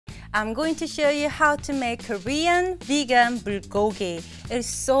I'm going to show you how to make Korean vegan bulgogi. It is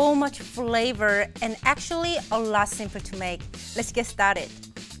so much flavor and actually a lot simpler to make. Let's get started.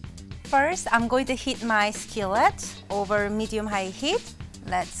 First, I'm going to heat my skillet over medium-high heat.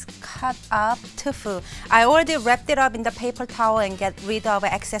 Let's cut up tofu. I already wrapped it up in the paper towel and get rid of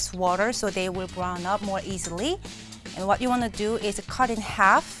excess water so they will brown up more easily. And what you want to do is cut in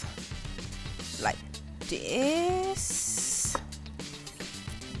half like this.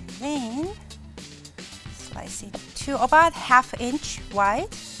 And then slice it to about 1/2 inch wide.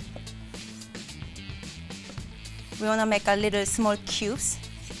 We want to make a little small cubes.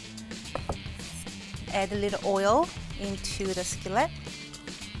 Add a little oil into the skillet.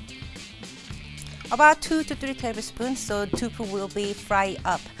 About 2 to 3 tablespoons, so tofu will be fried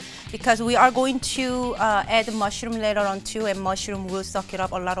up. Because we are going to add mushroom later on too, and mushroom will suck it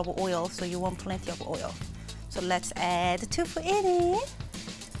up a lot of oil, so you want plenty of oil. So let's add the tofu in it.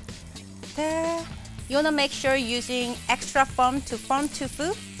 There. You want to make sure you're using extra firm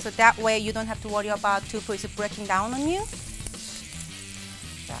tofu, so that way you don't have to worry about tofu is breaking down on you.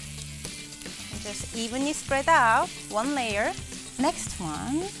 And just evenly spread out one layer. Next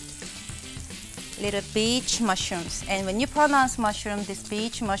one. Little beech mushrooms, and when you pronounce mushroom, these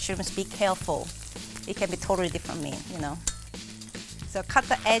beech mushrooms, be careful. It can be totally different meaning, you know. So cut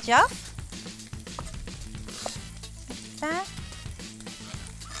the edge off. Like that.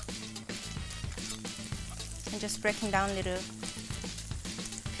 And just breaking down little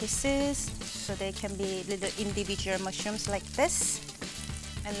pieces so they can be little individual mushrooms like this.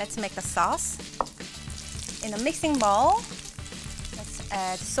 And let's make the sauce. In a mixing bowl, let's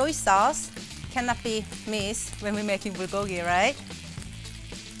add soy sauce. Cannot be missed when we're making bulgogi, right?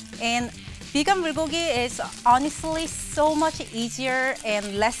 And vegan bulgogi is honestly so much easier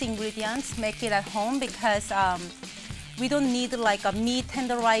and less ingredients. Make it at home because we don't need like a meat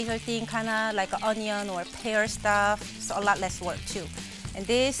tenderizer thing, kind of like an onion or pear stuff. So a lot less work too. And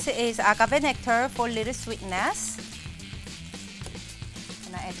this is agave nectar for a little sweetness.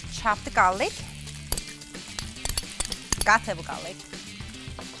 And I add chopped garlic. Got to have garlic.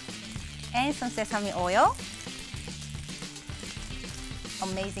 And some sesame oil.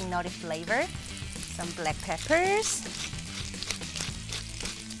 Amazing nutty flavor. Some black peppers.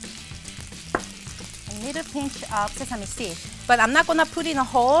 A little pinch of sesame seed. But I'm not gonna put in a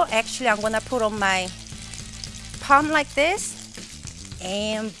whole. Actually, I'm gonna put on my palm like this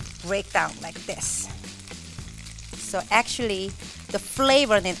and break down like this. So actually, the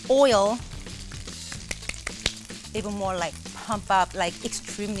flavor and oil even more like pump up, like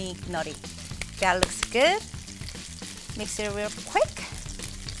extremely nutty. That looks good. Mix it real quick.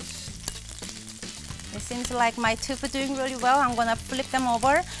 It seems like my tofu doing really well. I'm gonna flip them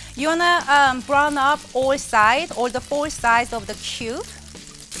over. You wanna brown up all sides, all the 4 sides of the cube.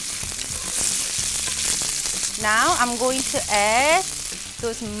 Now I'm going to add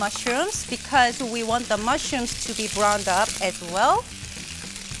those mushrooms because we want the mushrooms to be browned up as well.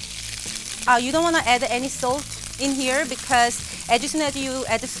 You don't wanna add any salt in here because as soon as you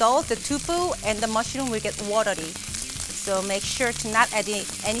add the salt, the tofu and the mushroom will get watery. So make sure to not add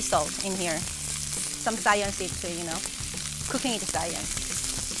any salt in here. Some science into it, you know. Cooking is science.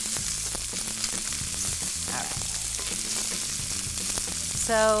 All right.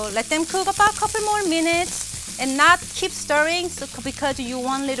 So let them cook about a couple more minutes and not keep stirring because you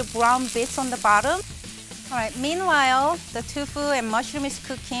want little brown bits on the bottom. All right, meanwhile, the tofu and mushroom is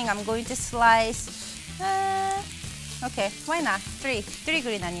cooking. I'm going to slice okay, why not? Three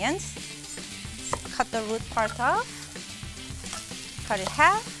green onions. Cut the root part off. Cut it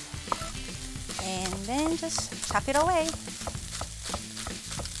half. And then just chop it away.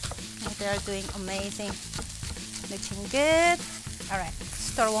 And they are doing amazing. Looking good. All right,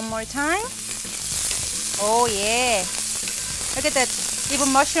 stir one more time. Oh yeah. Look at that. Even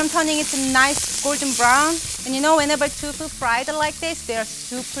mushroom turning into nice golden brown. And you know, whenever tofu fried like this, they are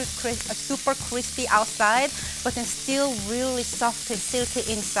super crispy outside, but then still really soft and silky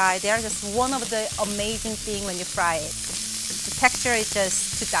inside. They are just one of the amazing things when you fry it. The texture is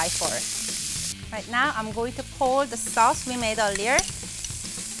just to die for. Right now, I'm going to pour the sauce we made earlier.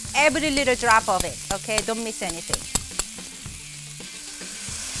 Every little drop of it, okay? Don't miss anything.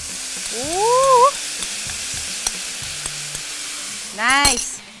 Ooh!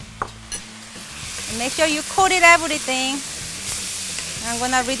 Nice. And make sure you coated everything. I'm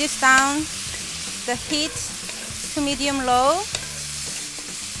gonna reduce down the heat to medium-low.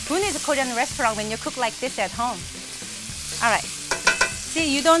 Who needs a Korean restaurant when you cook like this at home? All right. See,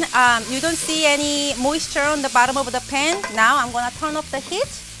 you don't see any moisture on the bottom of the pan. Now I'm gonna turn off the heat.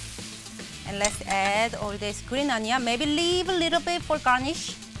 And let's add all this green onion. Maybe leave a little bit for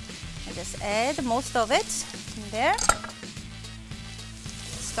garnish. I just add most of it in there.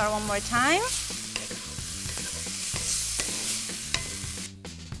 Stir one more time.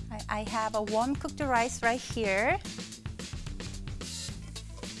 I have a warm cooked rice right here.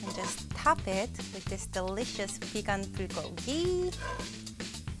 And just top it with this delicious vegan bulgogi.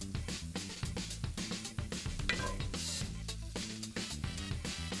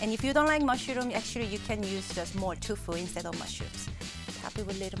 And if you don't like mushroom, actually you can use just more tofu instead of mushrooms. Top it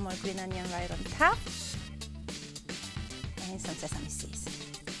with a little more green onion right on top. And some sesame seeds.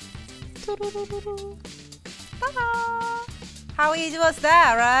 Ta-da! How easy was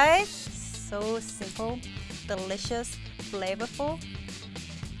that, right? So simple, delicious, flavorful.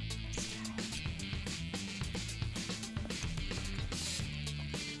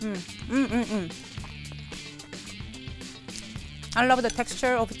 I love the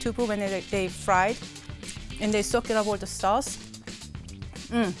texture of tofu when they fried and they soak it up all the sauce.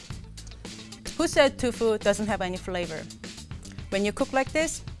 Who said tofu doesn't have any flavor? When you cook like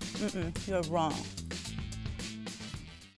this, you're wrong.